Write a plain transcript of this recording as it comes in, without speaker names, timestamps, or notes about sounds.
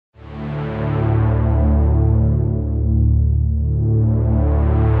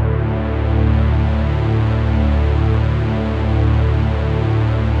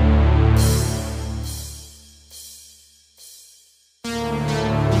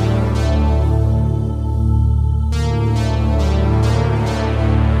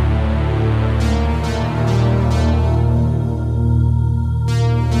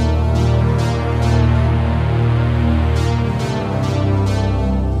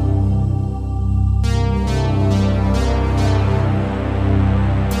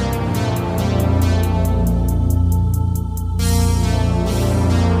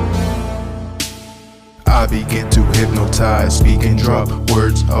hypnotized, speaking drop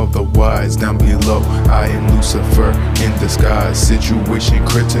words of the wise. Down below, I am Lucifer in disguise. Situation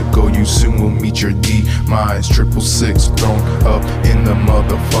critical, you soon will meet your demise. 666 thrown up in the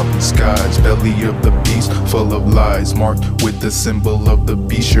motherfucking skies. Belly of the beast, full of lies, marked with the symbol of the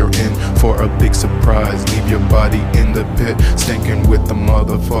beast. You're in for a big surprise. Leave your body in the pit, stinking with the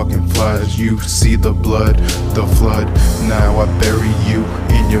motherfucking flies. You see the blood, the flood. Now I bury you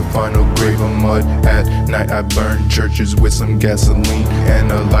in your final grave of mud. At night I burn churches with some gasoline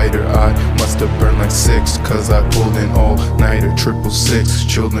and a lighter. I must have burned like 6, cause I pulled an all-nighter. 666,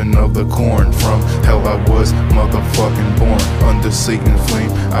 children of the corn. From hell I was motherfucking born. Under Satan's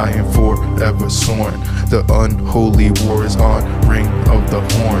flame I am forever sworn. The unholy war is on, ring of the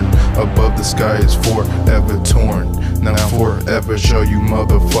horn. Above the sky is forever torn. Now forever shall you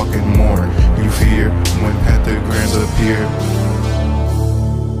motherfucking mourn. You fear when pentagrams appear.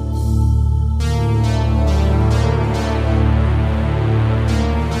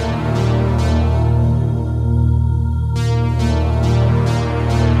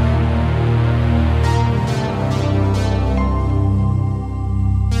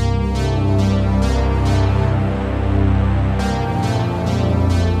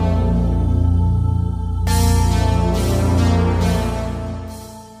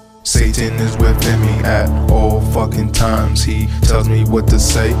 Satan is within me at all fucking times. He tells me what to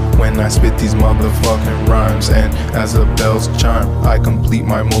say when I spit these motherfucking rhymes. And as the bells chime, I complete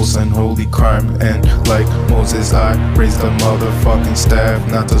my most unholy crime. And like Moses, I raise the motherfucking staff,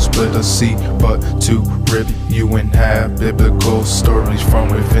 not to split a seat, but to rip you in half. Biblical stories from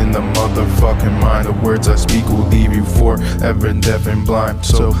within the motherfucking mind. The words I speak will leave you forever deaf and blind.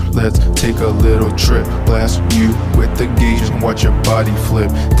 So let's take a little trip, blast you with the gauge and watch your body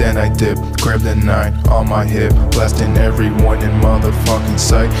flip. Then I dip, grab the 9 on my hip, blasting everyone in motherfucking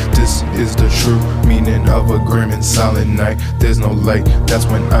sight. This is the true meaning of a grim and silent night. There's no light, that's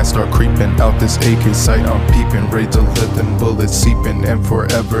when I start creeping out this AK sight. I'm peeping, ready to let them bullets seeping, and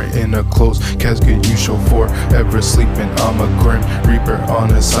forever in a closed casket you shall forever sleeping. I'm a grim reaper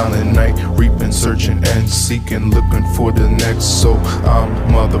on a silent night, reaping, searching and seeking, looking for the next soul I'm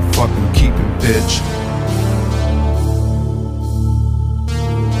motherfucking keeping, bitch.